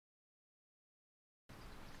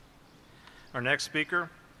Our next speaker,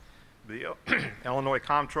 the Illinois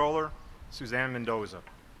Comptroller, Suzanne Mendoza.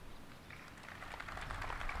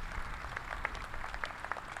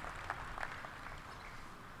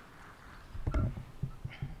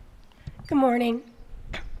 Good morning,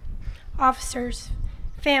 officers,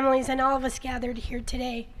 families, and all of us gathered here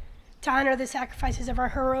today to honor the sacrifices of our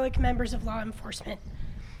heroic members of law enforcement.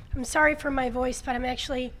 I'm sorry for my voice, but I'm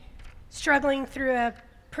actually struggling through a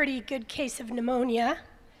pretty good case of pneumonia,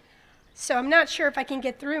 so I'm not sure if I can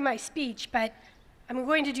get through my speech, but I'm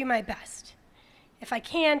going to do my best. If I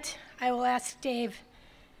can't, I will ask Dave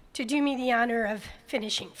to do me the honor of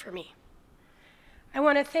finishing for me. I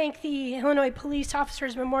want to thank the Illinois Police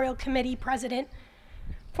Officers Memorial Committee President,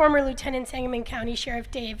 former Lieutenant Sangamon County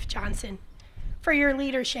Sheriff Dave Johnson, for your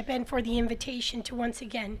leadership and for the invitation to once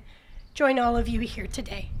again join all of you here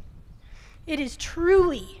today. It is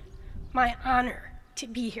truly my honor to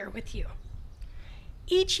be here with you.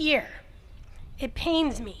 Each year, it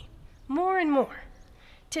pains me more and more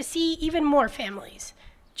to see even more families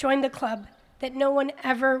join the club that no one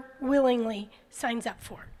ever willingly signs up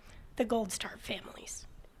for, the Gold Star families.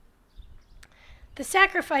 The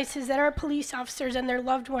sacrifices that our police officers and their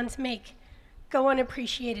loved ones make go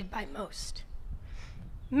unappreciated by most.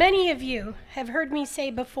 Many of you have heard me say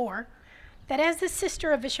before that as the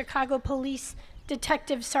sister of a Chicago police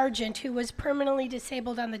detective sergeant who was permanently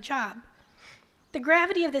disabled on the job, the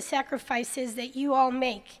gravity of the sacrifices that you all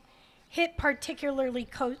make hit particularly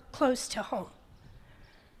close to home.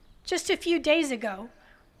 Just a few days ago,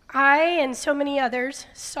 I and so many others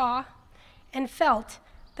saw and felt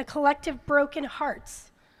the collective broken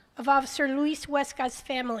hearts of Officer Luis Huesca's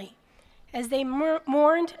family as they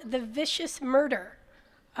mourned the vicious murder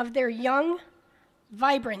of their young,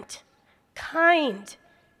 vibrant, kind,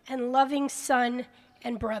 and loving son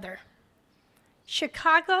and brother.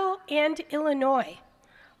 Chicago and Illinois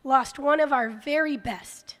lost one of our very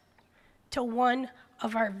best to one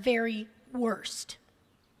of our very worst.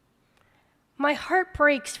 My heart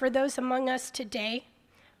breaks for those among us today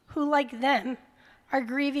who, like them, are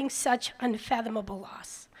grieving such unfathomable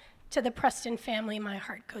loss. To the Preston family, my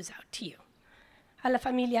heart goes out to you. A la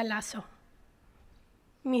familia Lasso,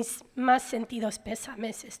 mis más sentidos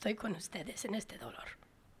pésames, estoy con ustedes en este dolor.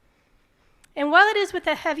 And while it is with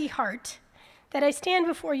a heavy heart that I stand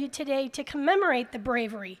before you today to commemorate the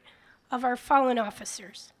bravery of our fallen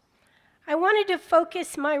officers, I wanted to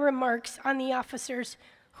focus my remarks on the officers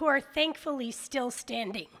who are thankfully still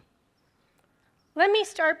standing. Let me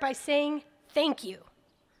start by saying thank you.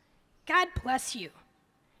 God bless you.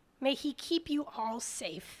 May He keep you all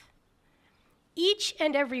safe. Each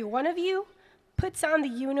and every one of you puts on the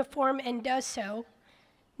uniform and does so,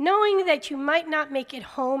 knowing that you might not make it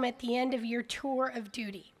home at the end of your tour of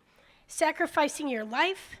duty, sacrificing your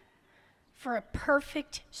life for a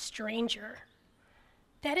perfect stranger.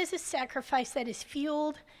 That is a sacrifice that is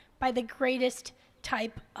fueled by the greatest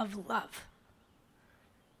type of love.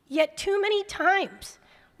 Yet too many times,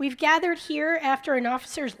 we've gathered here after an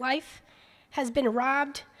officer's life has been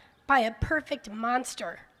robbed by a perfect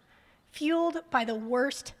monster, fueled by the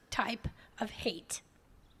worst type of hate.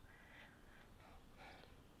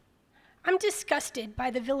 I'm disgusted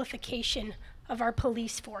by the vilification of our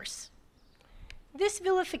police force. This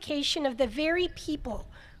vilification of the very people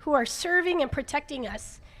who are serving and protecting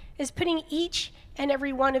us is putting each and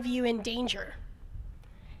every one of you in danger.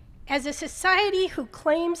 As a society who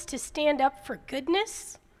claims to stand up for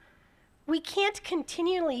goodness, we can't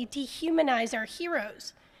continually dehumanize our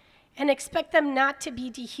heroes and expect them not to be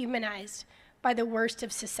dehumanized by the worst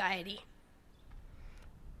of society.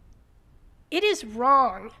 It is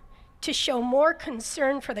wrong to show more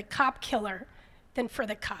concern for the cop killer than for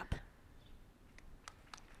the cop.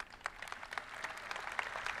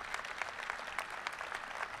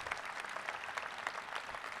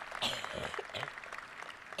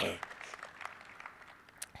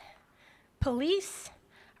 Police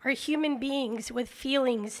are human beings with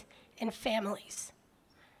feelings and families.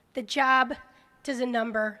 The job does a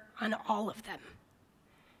number on all of them.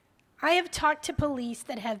 I have talked to police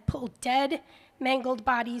that have pulled dead, mangled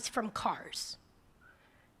bodies from cars,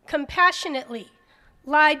 compassionately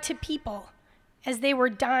lied to people as they were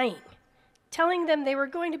dying, telling them they were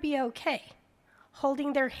going to be okay,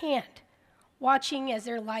 holding their hand, watching as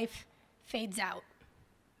their life fades out.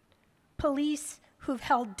 Police who've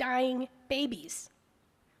held dying babies,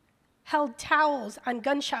 held towels on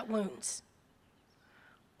gunshot wounds,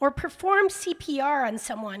 or performed CPR on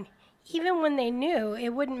someone even when they knew it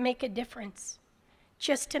wouldn't make a difference,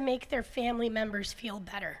 just to make their family members feel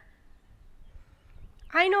better.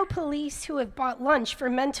 I know police who have bought lunch for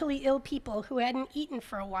mentally ill people who hadn't eaten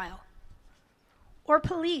for a while, or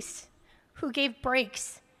police who gave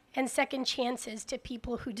breaks and second chances to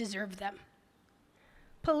people who deserve them.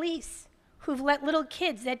 Police who've let little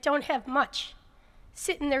kids that don't have much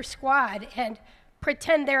sit in their squad and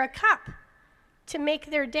pretend they're a cop to make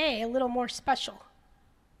their day a little more special.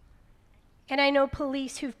 And I know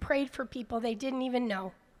police who've prayed for people they didn't even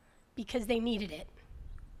know because they needed it.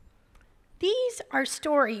 These are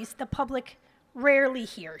stories the public rarely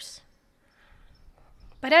hears.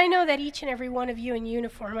 But I know that each and every one of you in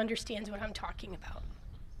uniform understands what I'm talking about.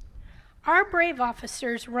 Our brave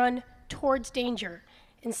officers run towards danger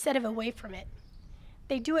instead of away from it.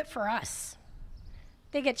 They do it for us.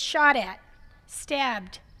 They get shot at,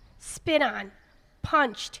 stabbed, spit on,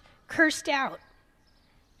 punched, cursed out.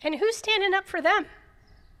 And who's standing up for them?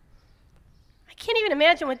 I can't even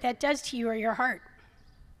imagine what that does to you or your heart.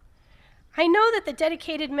 I know that the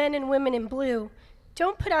dedicated men and women in blue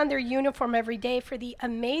don't put on their uniform every day for the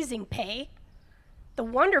amazing pay, the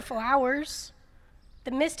wonderful hours,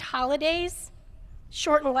 the missed holidays,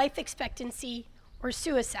 shortened life expectancy, or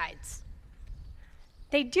suicides.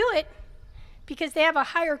 They do it because they have a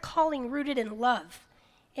higher calling rooted in love,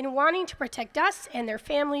 in wanting to protect us and their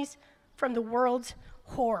families from the world's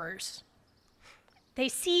horrors. They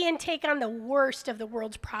see and take on the worst of the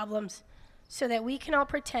world's problems so that we can all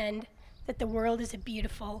pretend that the world is a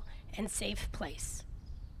beautiful and safe place.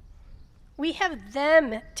 We have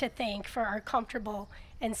them to thank for our comfortable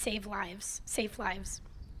and safe lives.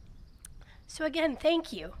 So again,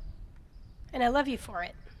 thank you, and I love you for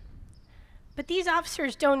it. But these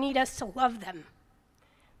officers don't need us to love them.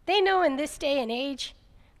 They know in this day and age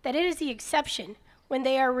that it is the exception when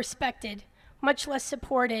they are respected, much less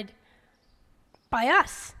supported by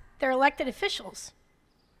us, their elected officials.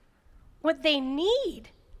 What they need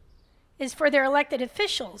is for their elected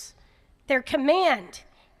officials, their command,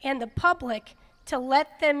 and the public to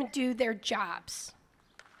let them do their jobs.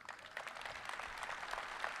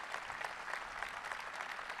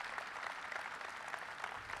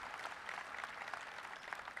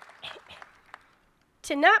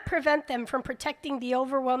 To not prevent them from protecting the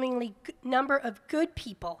overwhelmingly number of good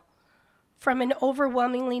people from an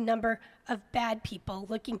overwhelmingly number of bad people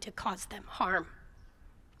looking to cause them harm.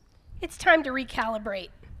 It's time to recalibrate.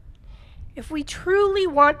 If we truly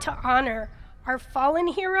want to honor our fallen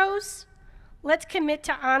heroes, let's commit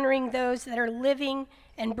to honoring those that are living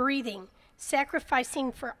and breathing,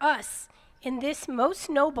 sacrificing for us in this most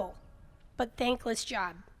noble but thankless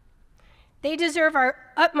job. They deserve our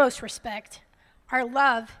utmost respect, our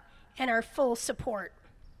love, and our full support.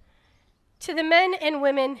 To the men and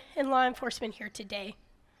women in law enforcement here today,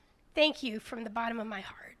 thank you from the bottom of my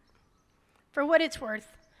heart. For what it's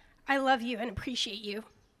worth, I love you and appreciate you.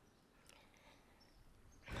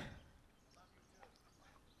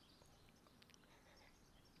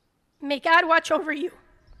 May God watch over you.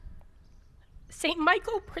 Saint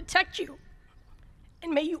Michael protect you.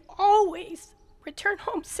 And may you always return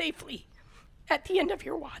home safely at the end of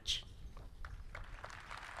your watch.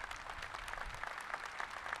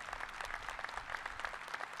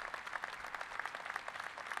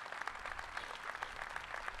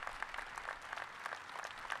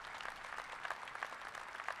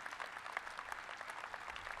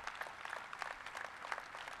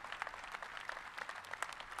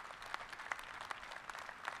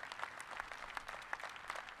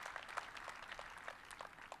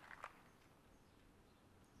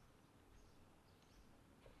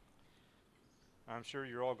 I'm sure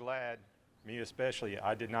you're all glad, me especially,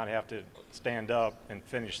 I did not have to stand up and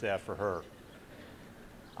finish that for her.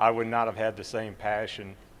 I would not have had the same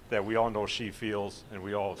passion that we all know she feels and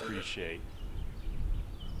we all appreciate.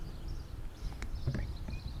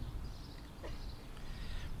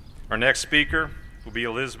 Our next speaker will be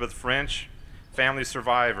Elizabeth French, family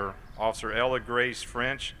survivor, Officer Ella Grace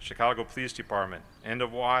French, Chicago Police Department. End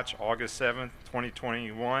of watch, August 7th,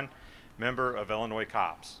 2021, member of Illinois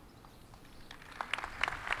Cops.